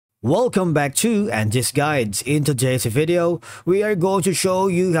Welcome back to Angie's Guides. In today's video, we are going to show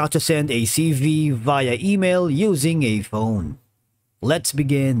you how to send a CV via email using a phone. Let's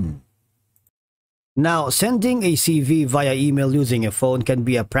begin. Now, sending a CV via email using a phone can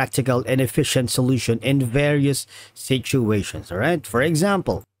be a practical and efficient solution in various situations, alright? For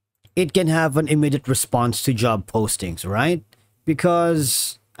example, it can have an immediate response to job postings, right?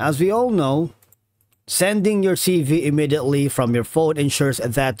 Because, as we all know, sending your CV immediately from your phone ensures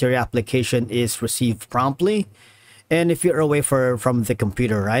that your application is received promptly. And if you're away from the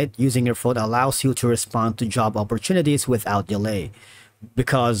computer, right, using your phone allows you to respond to job opportunities without delay.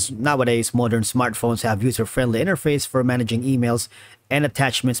 Because nowadays, modern smartphones have user-friendly interface for managing emails and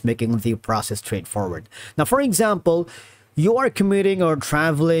attachments, making the process straightforward. Now, for example, you are commuting or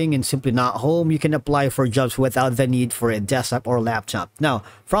traveling and simply not home, you can apply for jobs without the need for a desktop or laptop. Now,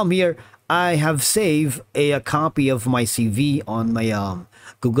 from here, I have saved a copy of my CV on my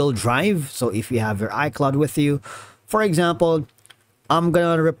Google Drive. So if you have your iCloud with you, for example, I'm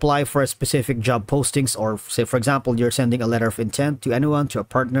gonna reply for a specific job postings, or say, for example, you're sending a letter of intent to anyone, to a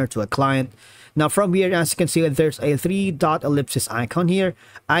partner, to a client. Now from here, as you can see, there's a 3-dot ellipsis icon here.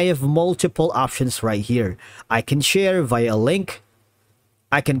 I have multiple options right here. I can share via link.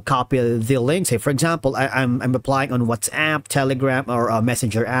 I can copy the link. Say, for example, I'm applying on WhatsApp, Telegram, or a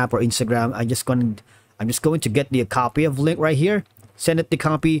Messenger app, or Instagram. I'm just going to get the copy of link right here. Send it the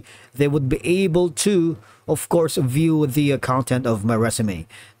copy. They would be able to, of course, view the content of my resume.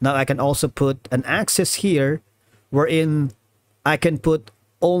 Now I can also put an access here, wherein I can put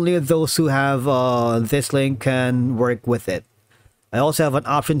only those who have this link can work with it. I also have an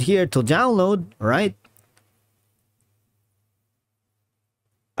option here to download, right?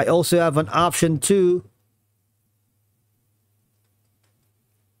 I also have an option to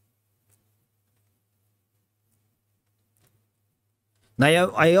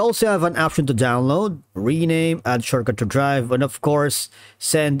I also have an option to download, rename, add shortcut to drive, and of course,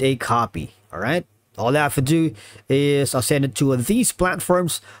 send a copy. All right. All I have to do is I'll send it to these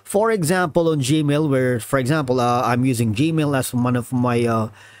platforms. For example, on Gmail, where, for example, I'm using Gmail as one of my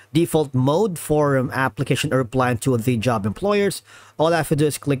default mode for application or replying to the job employers. All I have to do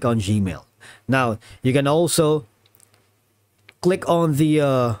is click on Gmail. Now, you can also click on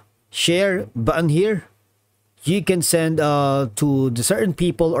the share button here. You can send to the certain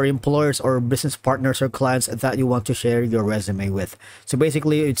people or employers or business partners or clients that you want to share your resume with. So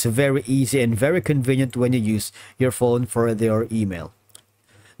basically, it's very easy and very convenient when you use your phone for your email.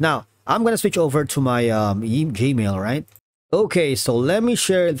 Now, I'm going to switch over to my Gmail, right? Okay, so let me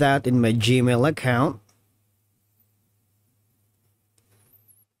share that in my Gmail account.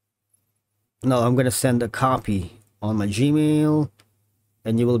 Now, I'm going to send a copy on my Gmail.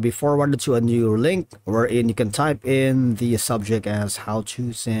 And you will be forwarded to a new link wherein you can type in the subject as how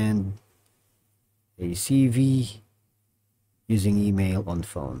to send a CV using email on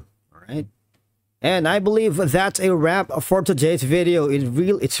phone. All right. And I believe that's a wrap for today's video.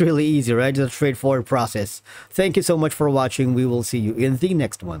 It's really easy, right? It's a straightforward process. Thank you so much for watching. We will see you in the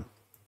next one.